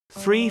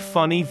3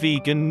 funny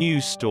vegan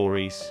news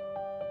stories.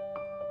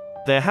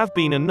 There have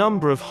been a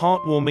number of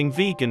heartwarming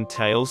vegan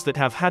tales that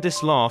have had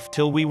us laugh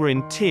till we were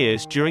in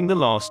tears during the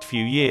last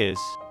few years.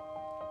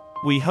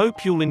 We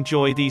hope you'll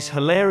enjoy these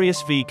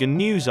hilarious vegan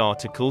news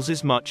articles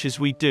as much as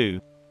we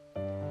do.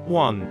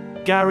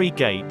 1. Gary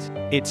Gate.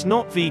 It's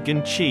not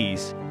vegan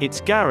cheese, it's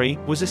Gary,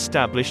 was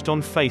established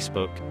on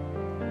Facebook.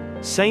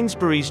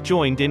 Sainsbury's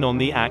joined in on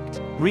the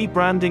act,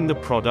 rebranding the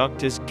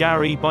product as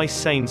Gary by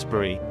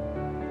Sainsbury.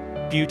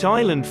 Bute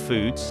Island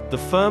Foods, the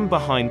firm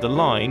behind the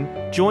line,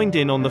 joined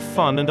in on the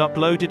fun and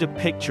uploaded a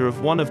picture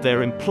of one of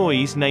their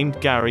employees named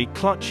Gary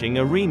clutching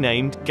a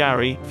renamed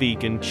Gary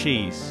vegan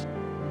cheese.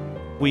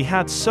 We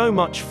had so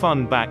much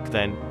fun back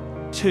then.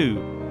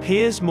 2.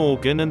 Piers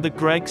Morgan and the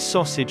Greggs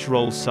sausage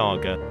roll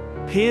saga.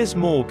 Piers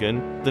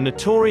Morgan, the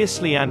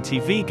notoriously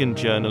anti-vegan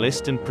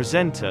journalist and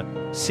presenter,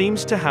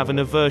 seems to have an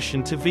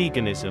aversion to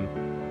veganism.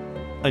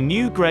 A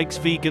new Greggs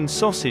vegan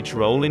sausage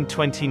roll in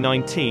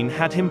 2019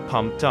 had him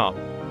pumped up.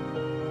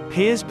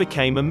 Piers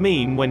became a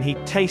meme when he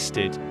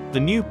tasted the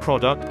new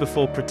product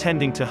before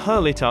pretending to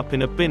hurl it up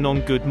in a bin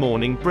on Good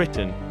Morning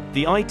Britain,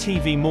 the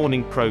ITV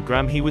morning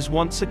program he was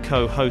once a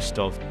co-host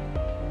of.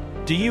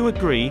 Do you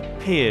agree,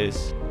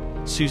 Piers?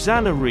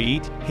 Susanna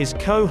Reid, his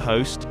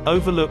co-host,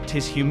 overlooked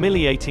his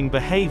humiliating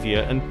behavior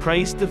and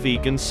praised the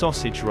vegan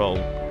sausage roll.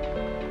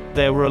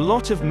 There were a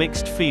lot of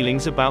mixed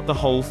feelings about the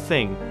whole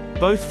thing,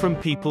 both from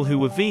people who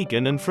were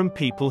vegan and from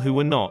people who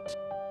were not.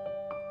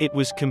 It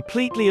was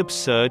completely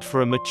absurd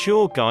for a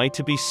mature guy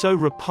to be so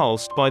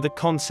repulsed by the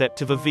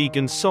concept of a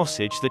vegan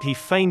sausage that he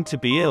feigned to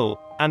be ill,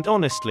 and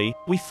honestly,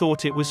 we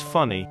thought it was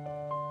funny.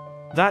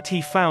 That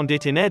he found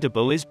it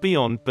inedible is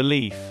beyond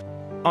belief.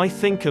 I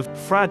think of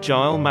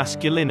fragile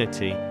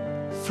masculinity.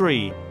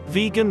 3.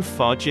 Vegan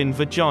fudge in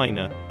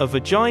vagina. A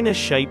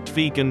vagina-shaped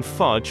vegan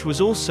fudge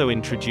was also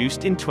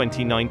introduced in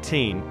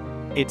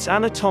 2019. Its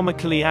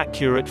anatomically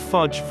accurate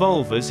fudge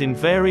vulvas in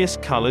various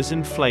colors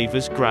and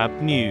flavors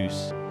grabbed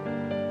news.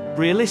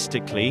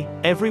 Realistically,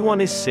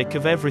 everyone is sick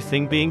of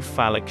everything being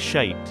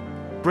phallic-shaped.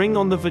 Bring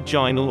on the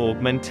vaginal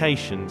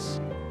augmentations.